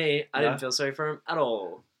man. not me. I No? didn't feel sorry for him at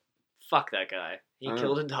all. Fuck that guy. He Oh.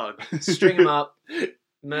 killed a dog. String him up.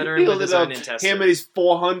 Murder him He'll with his live own up. intestines. Him and his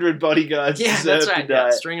 400 bodyguards Yeah, deserve that's right. to die.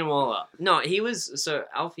 Yeah, string them all up. No, he was... So,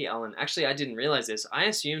 Alfie Allen... Actually, I didn't realize this. I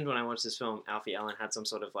assumed when I watched this film, Alfie Allen had some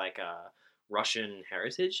sort of, like, Russian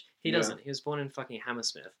heritage. He Yeah. doesn't. He was born in fucking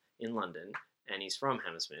Hammersmith in London, and he's from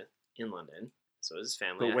Hammersmith in London. So is his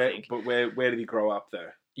family, I think. But where did he grow up, though?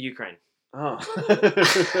 Ukraine. Oh.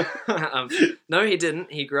 No, he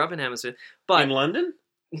didn't. He grew up in Hammersmith. But... In London?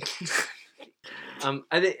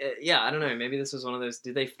 I think, yeah, I don't know. Maybe this was one of those.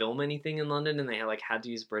 Did they film anything in London and they like had to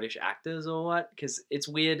use British actors or what? Because it's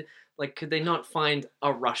weird. Like, could they not find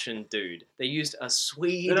a Russian dude? They used a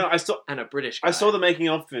Swede No, I saw. and a British guy. I saw the making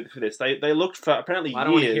of for this. They looked for apparently I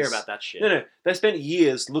don't want to years. hear about that shit. No, they spent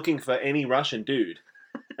years looking for any Russian dude,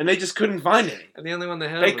 and they just couldn't find any. And the only one they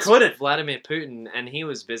heard They was couldn't. Vladimir Putin, and he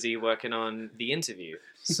was busy working on The Interview.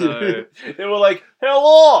 So They were like,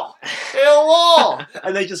 hello,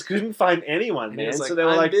 and they just couldn't find anyone, he man. was So like, they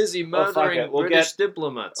were I'm like, busy "Oh, fuck murdering it, we'll British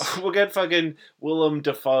diplomats. we'll get fucking Willem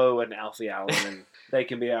Dafoe and Alfie Allen, and they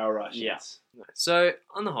can be our Russians. Yeah. So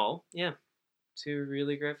on the whole, yeah, two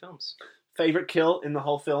really great films. Favorite kill in the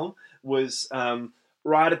whole film was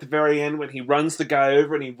right at the very end when he runs the guy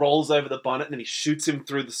over and he rolls over the bonnet and then he shoots him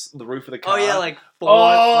through the roof of the car. Oh yeah, like four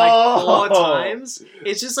Oh! times.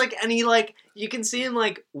 It's just like, and he like, you can see him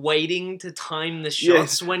like waiting to time the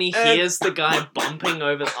shots when he And- hears the guy bumping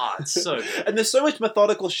over. Oh, it's so good. And there's so much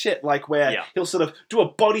methodical shit, like where Yeah. he'll sort of do a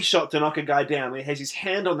body shot to knock a guy down, where he has his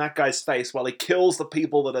hand on that guy's face while he kills the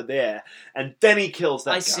people that are there, and then he kills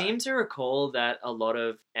that guy. I seem to recall that a lot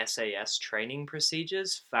of SAS training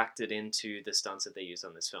procedures factored into the stunts that they used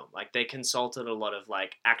on this film. Like they consulted a lot of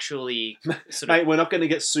like actually sort Mate, of we're not going to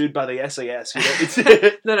get sued by the SAS. You know?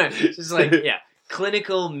 It's no, it's just like yeah.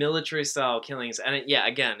 Clinical military style killings, and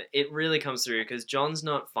again, it really comes through because John's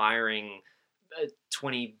not firing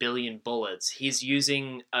 20 billion bullets. He's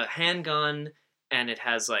using a handgun, and it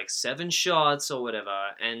has like 7 shots or whatever,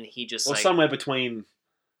 and he just or like somewhere between.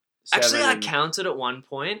 actually, I and- counted at one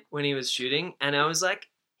point when he was shooting, and I was like,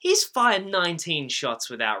 he's fired 19 shots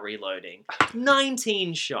without reloading.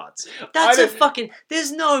 19 shots. That's a don't- fucking.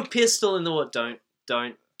 There's no pistol in the world. Don't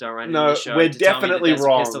write it No, in the show. we're to tell me that definitely there's a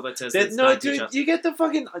wrong. pistol that says There- it's no, 19 dude, shots. you get the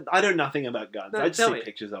fucking. I know nothing about guns. No, I just tell see me.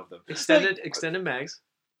 pictures of them. Extended mags.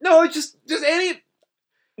 No, just any.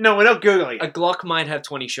 No, we're not googling A it. Glock might have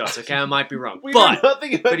 20 shots. Okay, I might be wrong, We know but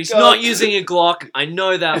nothing about he's guns. not using a Glock. I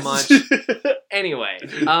know that much. Anyway,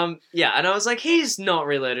 yeah, and I was like, he's not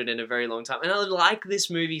reloaded in a very long time, and I like this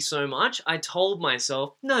movie so much. I told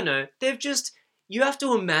myself, no, they've just. You have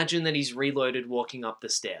to imagine that he's reloaded walking up the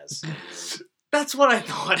stairs. That's what I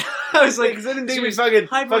thought. I was like, Because then she indeed was fucking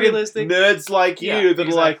hyper-realistic. nerds like you Yeah, that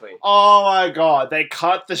exactly. are like, oh my god, they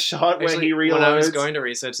cut the shot where Actually, he reloads. when I was going to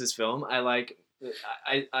research this film, I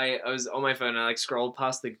was on my phone and I like scrolled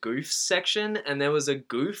past the goofs section, and there was a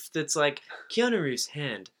goof that's like Keanu Reeves'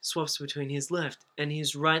 hand swaps between his left and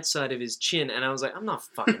his right side of his chin, and I was like, I'm not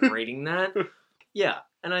fucking reading that. Yeah,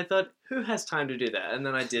 and I thought, who has time to do that? And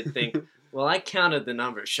then I did think, well, I counted the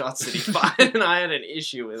number of shots that he fired, and I had an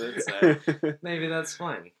issue with it, so maybe that's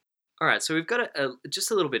fine. All right, so we've got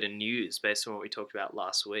just a little bit of news based on what we talked about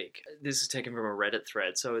last week. This is taken from a Reddit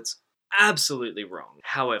thread, so it's absolutely wrong.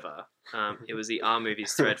 However, it was the R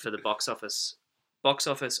Movies thread for the box office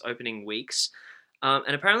opening weeks,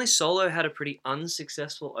 and apparently Solo had a pretty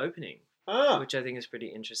unsuccessful opening, Ah, which I think is pretty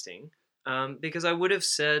interesting. Because I would have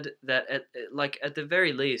said that at the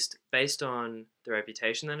very least, based on the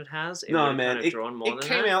reputation that it has, it would no, have man, kind of drawn more it than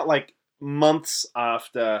came that. out like months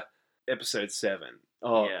after episode 7.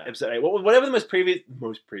 Oh, Yeah. episode 8. Whatever the most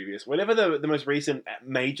previous, whatever the most recent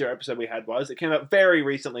major episode we had was, it came out very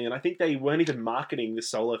recently, and I think they weren't even marketing this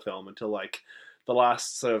Solo film until like the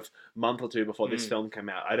last sort of month or two before this film came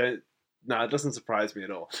out. No, it doesn't surprise me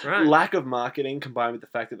at all. Right. Lack of marketing combined with the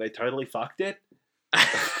fact that they totally fucked it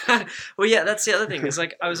Well, yeah, that's the other thing. It's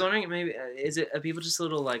like I was wondering, maybe are people just a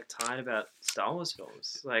little like tired about Star Wars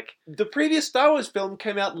films? Like, The previous Star Wars film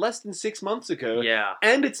came out less than 6 months ago, yeah,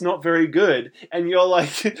 and it's not very good. And you're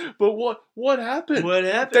like, but what happened? what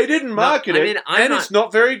happened? They didn't market it, and it's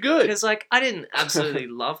not very good. Because like I didn't absolutely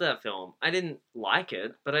love that film. I didn't like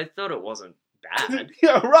it, but I thought it wasn't bad.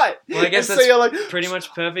 Yeah, right. Well, I guess And that's you're like, pretty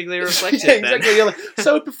much perfectly reflected. yeah, exactly. Then. You're like,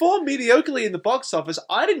 so it performed mediocrely in the box office.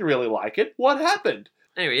 I didn't really like it. What happened?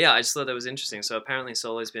 Anyway, yeah, I just thought that was interesting. So apparently,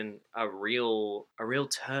 Solo's been a real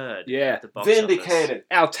turd. Yeah, at the box vindicated.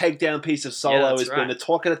 Our takedown piece of Solo that's has been right. the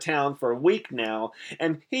talk of the town for a week now,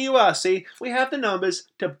 and here you are. See, we have the numbers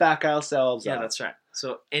to back ourselves Yeah, up. that's right.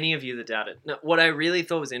 So any of you that doubt it, no, what I really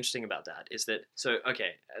thought was interesting about that is that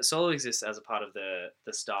Solo exists as a part of the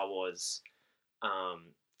Star Wars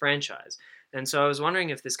franchise, and so I was wondering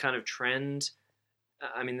if this kind of trend.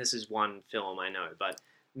 I mean, this is one film I know, but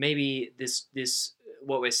maybe this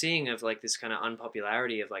what we're seeing of like this kind of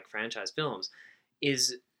unpopularity of like franchise films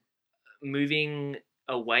is moving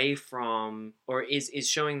away from, or is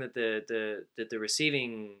showing that the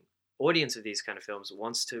receiving audience of these kind of films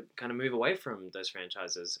wants to kind of move away from those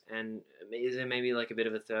franchises, and is there maybe like a bit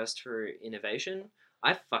of a thirst for innovation?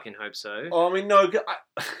 I fucking hope so. Oh, I mean, no,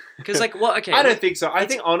 Because like what? Okay, I don't think so. I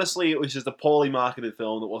think honestly, it was just a poorly marketed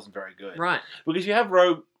film that wasn't very good. right. Because you have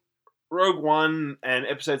Rogue One and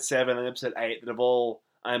Episode 7 and Episode 8 that have all,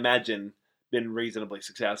 I imagine, been reasonably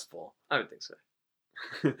successful. I don't think so.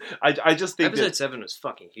 I just think Episode that, 7 was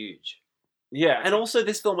fucking huge. yeah, and also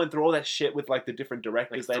this film went through all that shit with like the different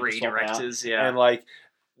directors Like they had to 3 swap out, directors, yeah. and like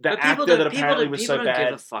the But actor that apparently was so people don't give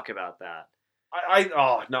bad. a fuck about that. I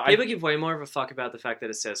People give way more of a fuck about the fact that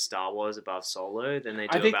it says Star Wars above Solo than they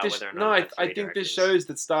do I think about this whether or not. no, it had I three think this directors. shows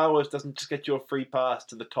that Star Wars doesn't just get you a free pass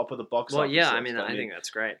to the top of the box Well, office. yeah, list. I mean, I think that's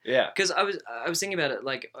great. yeah. Because I was thinking about it.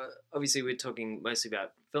 Like, obviously, we're talking mostly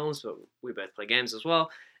about films, but we both play games as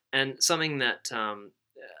well. And something that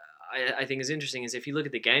I think is interesting is if you look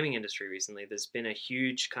at the gaming industry recently, there's been a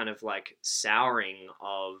huge kind of like souring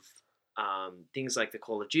of things like the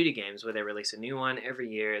Call of Duty games, where they release a new one every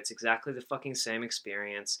year. It's exactly the fucking same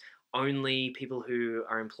experience. Only people who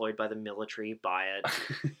are employed by the military buy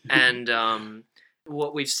it. And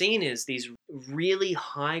what we've seen is these really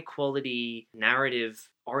high quality narrative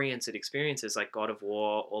oriented experiences like God of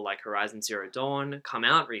War or like Horizon Zero Dawn come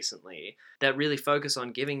out recently that really focus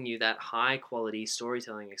on giving you that high quality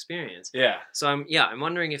storytelling experience. Yeah. So I'm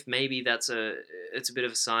wondering if maybe it's a bit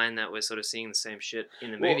of a sign that we're sort of seeing the same shit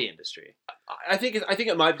in the movie industry. I think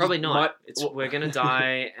it might Probably not. Well, We're gonna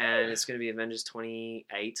die, and it's gonna be Avengers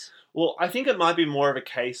 28. well, I think it might be more of a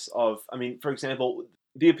case of, I mean, for example,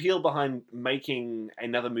 the appeal behind making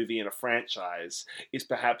another movie in a franchise is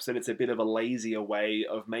perhaps that it's a bit of a lazier way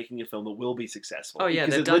of making a film that will be successful. Oh yeah,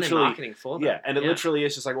 Because they've it done their literally- marketing for them. Yeah, and it literally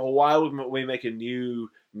is just like, well, why would we make a new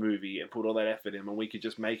movie and put all that effort in when we could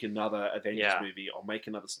just make another Avengers movie or make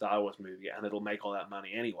another Star Wars movie and it'll make all that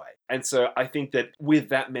money anyway? And so I think that with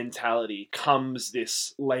that mentality comes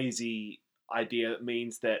this lazy idea that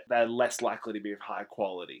means that they're less likely to be of high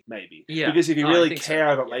quality, maybe. Yeah. Because if you Oh, I really think so, care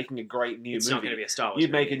about yeah. making a great new It's movie, not going to be a Star Wars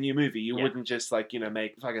you'd movie. make a new movie. You Yeah. wouldn't just like,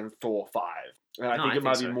 make fucking Thor 5. And I No, think I it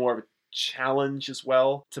might think be so. more of a challenge as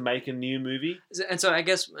well to make a new movie. And so I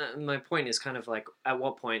guess my point is kind of like, at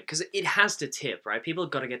what point, because it has to tip, right? People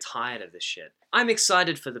got to get tired of this shit. I'm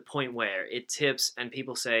excited for the point where it tips and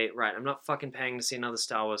people say, right, I'm not fucking paying to see another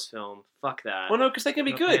Star Wars film. Fuck that. Well, no, because they can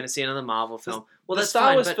be I'm not paying good. to see another Marvel film. Well, The that's Star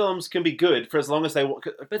fine, Wars but, films can be good for as long as they.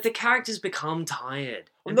 but the characters become tired.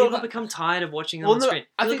 And Well, no, people but- become tired of watching them Well, on no, screen.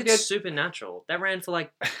 I You think look at that- Supernatural. That ran for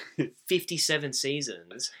like 57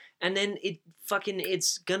 seasons. And then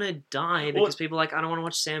it's gonna die because people are like, I don't want to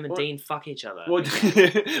watch Sam and Dean fuck each other. Well,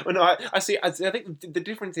 well, no, I see. I think the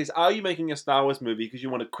difference is: are you making a Star Wars movie because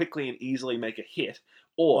you want to quickly and easily make a hit,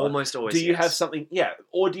 or Almost always. do you have yes. something? Yeah,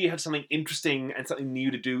 or do you have something interesting and something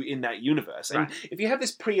new to do in that universe? And Right. if you have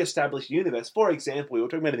this pre-established universe, for example, we were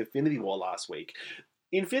talking about Infinity War last week.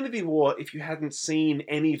 Infinity War, if you hadn't seen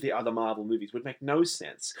any of the other Marvel movies, would make no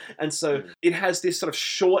sense. And so it has this sort of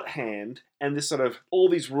shorthand and this sort of all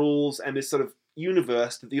these rules and this sort of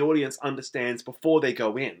universe that the audience understands before they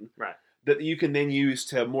go in. Right. That you can then use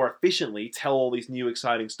to more efficiently tell all these new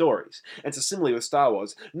exciting stories. And so similarly with Star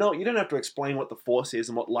Wars, no, you don't have to explain what the Force is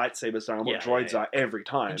and what lightsabers are and what droids are every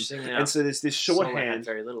time. Interesting. And so there's this Solo had shorthand.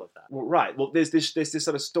 very little of that. Well, right. Well, there's this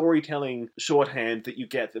sort of storytelling shorthand that you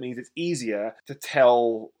get that means it's easier to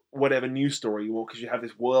tell whatever new story you want because you have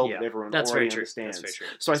this world that everyone That's already very true. understands. That's very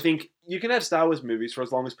true. So I think you can have Star Wars movies for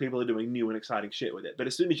as long as people are doing new and exciting shit with it. But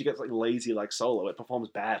as soon as you get like lazy like Solo, it performs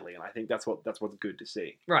badly, and I think that's what's good to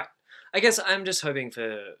see. Right. I guess I'm just hoping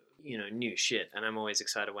for new shit, and I'm always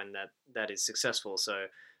excited when that is successful. So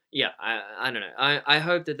yeah, I don't know. I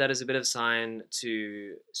hope that is a bit of a sign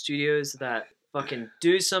to studios that fucking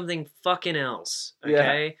do something fucking else.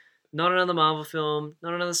 Okay, not another Marvel film,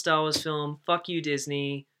 not another Star Wars film. Fuck you,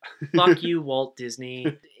 Disney. Fuck you, Walt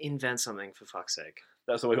Disney. Invent something for fuck's sake.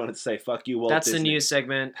 That's what we wanted to say. Fuck you, Walt That's Disney. the news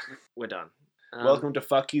segment. We're done. Welcome to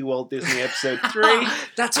Fuck You, Walt Disney, episode 3.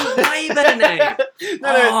 That's a way better name.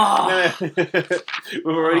 No.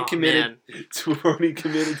 We've already Man.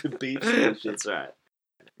 committed to beef station. That's right.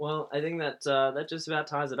 Well, I think that just about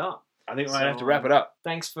ties it up. I think we might have to wrap it up.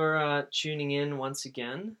 Thanks for tuning in once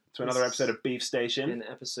again to another episode of Beef Station. In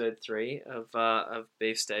episode 3 of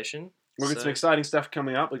Beef Station. We've got some exciting stuff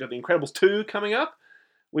coming up. We've got The Incredibles 2 coming up.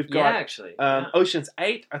 We've got Ocean's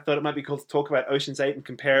 8. I thought it might be cool to talk about Ocean's 8 and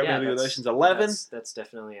compare it maybe with Ocean's 11. That's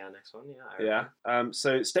definitely our next one. Yeah.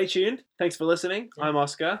 So stay tuned. Thanks for listening. I'm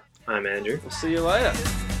Oscar. I'm Andrew. We'll see you later.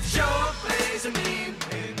 Sure plays a mean